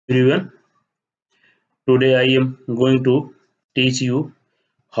Everyone, today I am going to teach you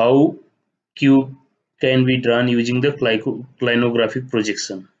how cube can be drawn using the clinographic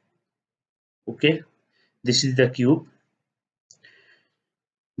projection. Okay, this is the cube.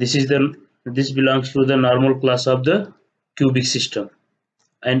 This belongs to the normal class of the cubic system,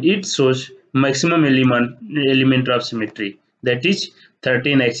 and it shows maximum element of symmetry, that is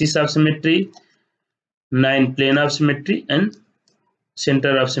 13 axis of symmetry, 9 plane of symmetry, and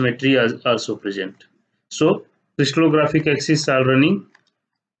center of symmetry is also present. So crystallographic axis are running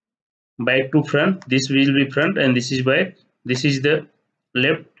back to front. This will be front and this is back. This is the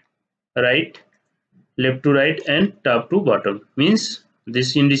left, right, left to right, and top to bottom. Means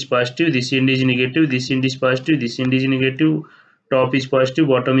this end is positive, this end is negative, this end is positive, this end is negative, top is positive,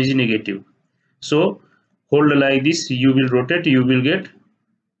 bottom is negative. So hold like this, you will rotate, you will get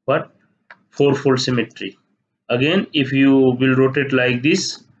what? Fourfold symmetry. Again, if you will rotate like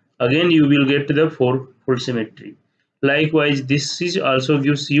this, again you will get the fourfold symmetry. Likewise, this is also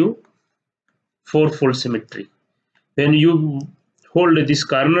gives you fourfold symmetry. When you hold this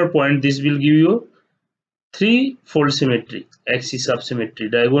corner point, this will give you threefold symmetry, axis of symmetry,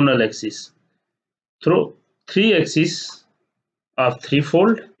 diagonal axis. Through three axis of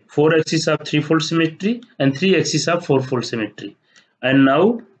threefold, four axis of threefold symmetry, and three axis of fourfold symmetry. And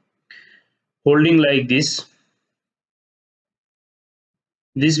now holding like this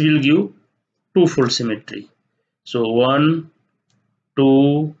will give twofold symmetry. So 1,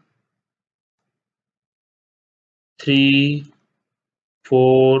 2, 3,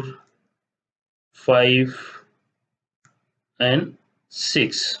 4, 5, and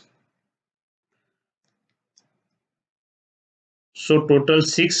 6. So total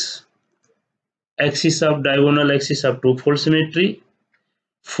 6 axis of diagonal axis of twofold symmetry,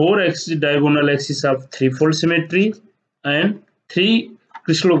 4 axis diagonal axis of threefold symmetry, and 3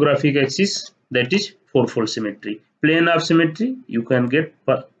 crystallographic axis, that is fourfold symmetry. Plane of symmetry you can get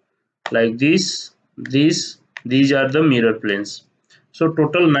like this. These are the mirror planes. So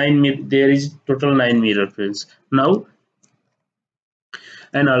total 9, there is total 9 mirror planes. Now,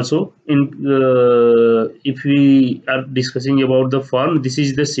 and also in if we are discussing about the form, this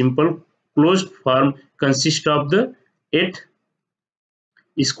is the simple closed form, consists of the 8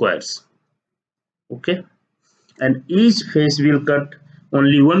 squares. Okay, and each face will cut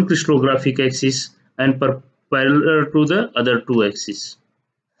only one crystallographic axis and parallel to the other two axes.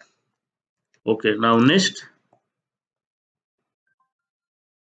 Okay, now next,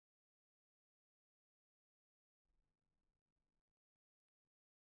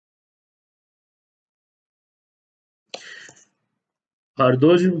 for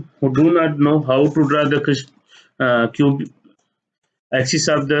those who do not know how to draw the cube axis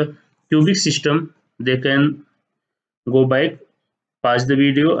of the cubic system, they can go back, pause the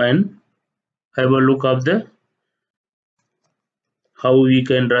video, and have a look of the how we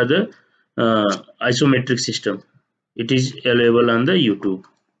can draw the isometric system. It is available on the YouTube.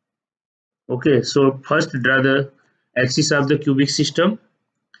 Okay, so first draw the axis of the cubic system.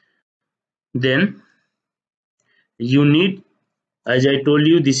 Then you need, as I told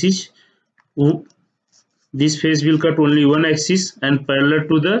you, this face will cut only one axis and parallel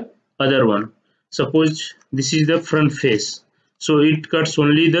to the other one. Suppose this is the front face, so it cuts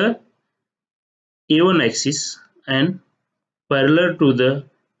only the A1 axis and parallel to the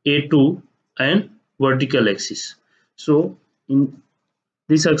A2 and vertical axis. So in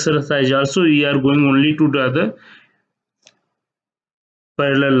this exercise also we are going only to draw the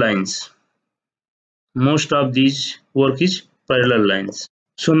parallel lines. Most of these work is parallel lines.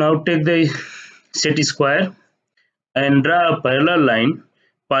 So now take the set square and draw a parallel line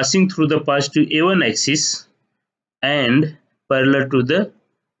passing through the positive A1 axis and parallel to the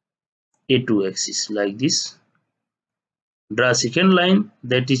A2 axis like this. Draw second line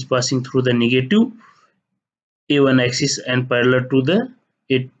that is passing through the negative A1 axis and parallel to the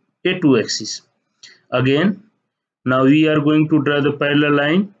A2 axis. Again, now we are going to draw the parallel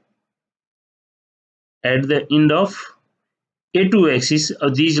line at the end of A2 axis.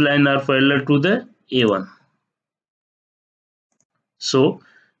 These lines are parallel to the A1. So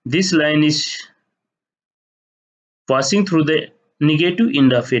this line is passing through the negative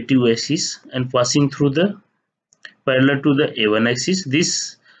end of A2 axis and passing through the parallel to the A1 axis.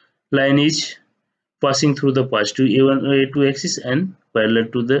 This line is passing through the positive A2 axis and parallel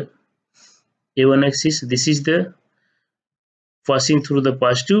to the A1 axis. This is the passing through the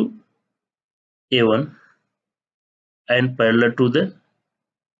positive A1 and parallel to the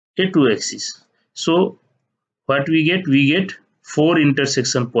A2 axis. So what we get? We get 4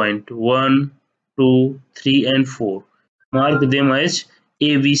 intersection point, 1, 2, 3, and 4. Mark them as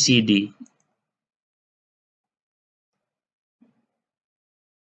ABCD.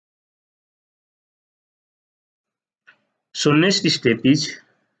 So next step is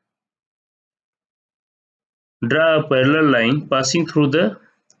draw a parallel line passing through the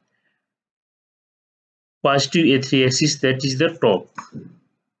positive A3 axis, that is the top.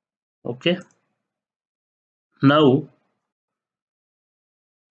 Okay. Now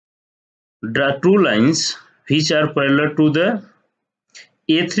draw two lines which are parallel to the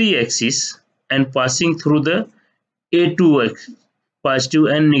A3 axis and passing through the A2 axis, positive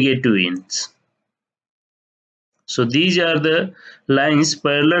and negative ends. So these are the lines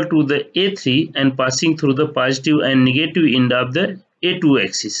parallel to the A3 and passing through the positive and negative end of the A2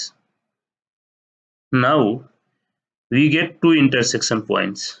 axis. Now we get two intersection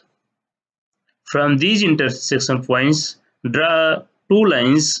points. From these intersection points, draw two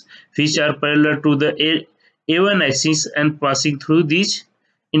lines which are parallel to the A1 axis and passing through these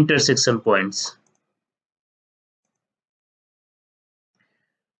intersection points.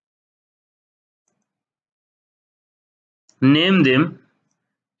 Name them.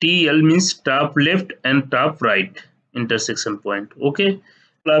 TL means top left and top right intersection point. Okay.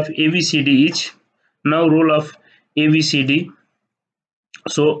 Of ABCD each. Now rule of ABCD.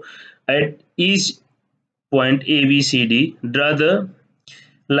 So at each point ABCD, draw the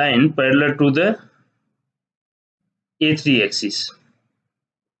line parallel to the A3 axis.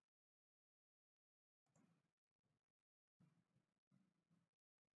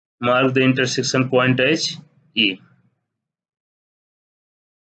 Mark the intersection point as E.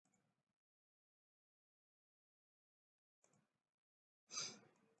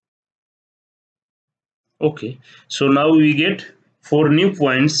 Okay, so now we get four new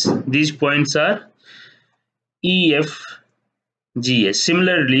points. These points are E, F, G, H.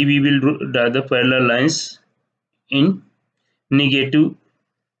 Similarly, we will draw the parallel lines in negative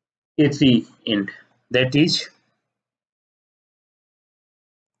A3 end. That is,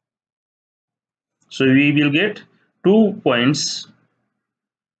 so we will get 2 points,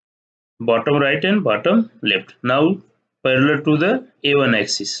 bottom right and bottom left, now parallel to the A1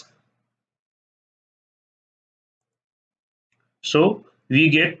 axis. So we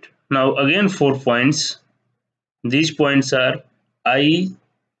get now again 4 points. These points are I,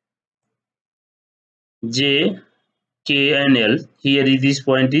 J, K and L. Here this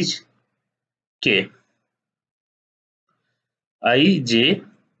point is K. I, J,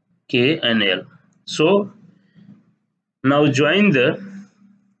 K and L. So now join the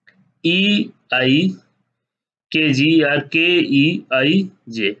E, I, K, G or K, E, I,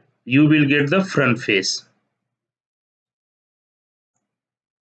 J. You will get the front face.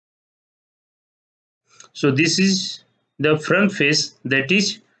 So this is the front face, that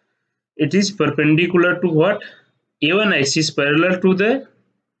is, it is perpendicular to what? A1 axis, parallel to the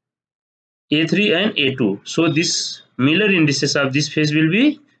A3 and A2. So this Miller indices of this face will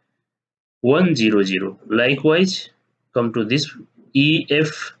be 1, 0, 0. Likewise, come to this E,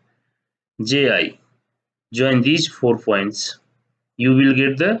 F, J, I. Join these 4 points. You will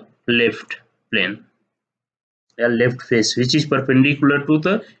get the left plane, a left face, which is perpendicular to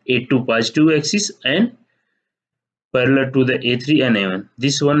the A2 positive axis and parallel to the A3 and A1.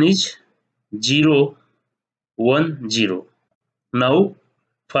 This one is 0, 1, 0. Now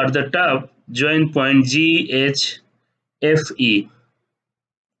for the top, join point G, H, F, E.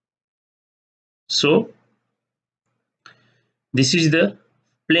 So this is the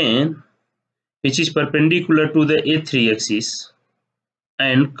plane which is perpendicular to the A3 axis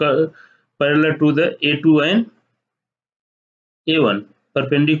and parallel to the A2 and A1,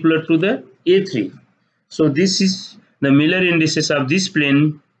 perpendicular to the A3. So this is the Miller indices of this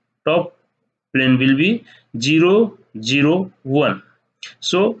plane. Top plane will be 0, 0, 1.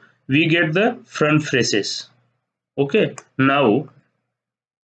 So we get the front faces. Okay, now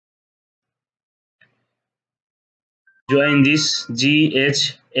join this G,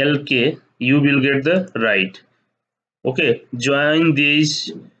 H, L, K. You will get the right. Okay, join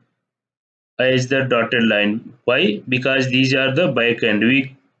these as the dotted line. Why? Because these are the back end.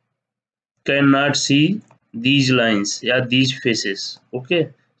 We cannot see these lines, yeah, these faces. Okay,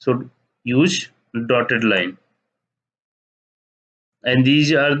 so use dotted line. And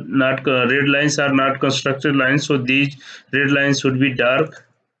these are not red lines are not constructed lines, so these red lines should be dark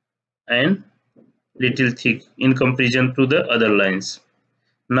and little thick in comparison to the other lines.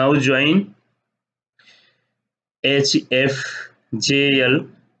 Now join H, F, J, L.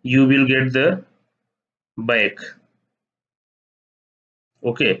 You will get the back.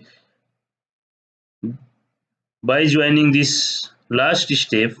 Okay, by joining this last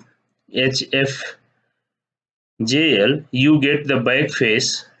step, H, F, JL, you get the back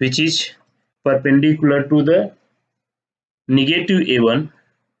face which is perpendicular to the negative A1,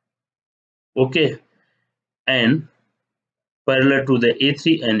 okay, and parallel to the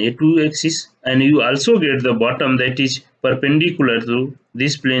A3 and A2 axis, and you also get the bottom that is perpendicular to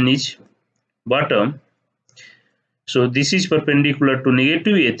this plane is bottom. So this is perpendicular to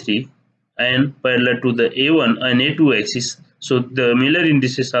negative A3 and parallel to the A1 and A2 axis. So the Miller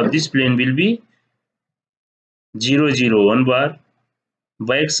indices of this plane will be 0 0 1 bar,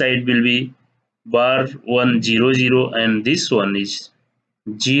 back side will be bar 1 0 0, and this one is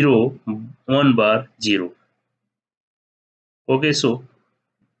 0 1 bar 0. Okay, so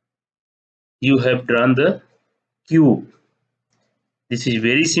you have drawn the cube. This is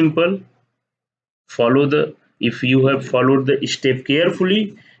very simple. Follow the, if you have followed the step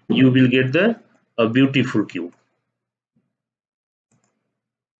carefully, you will get the a beautiful cube.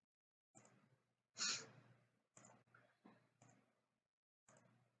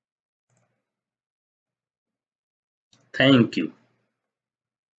 Thank you.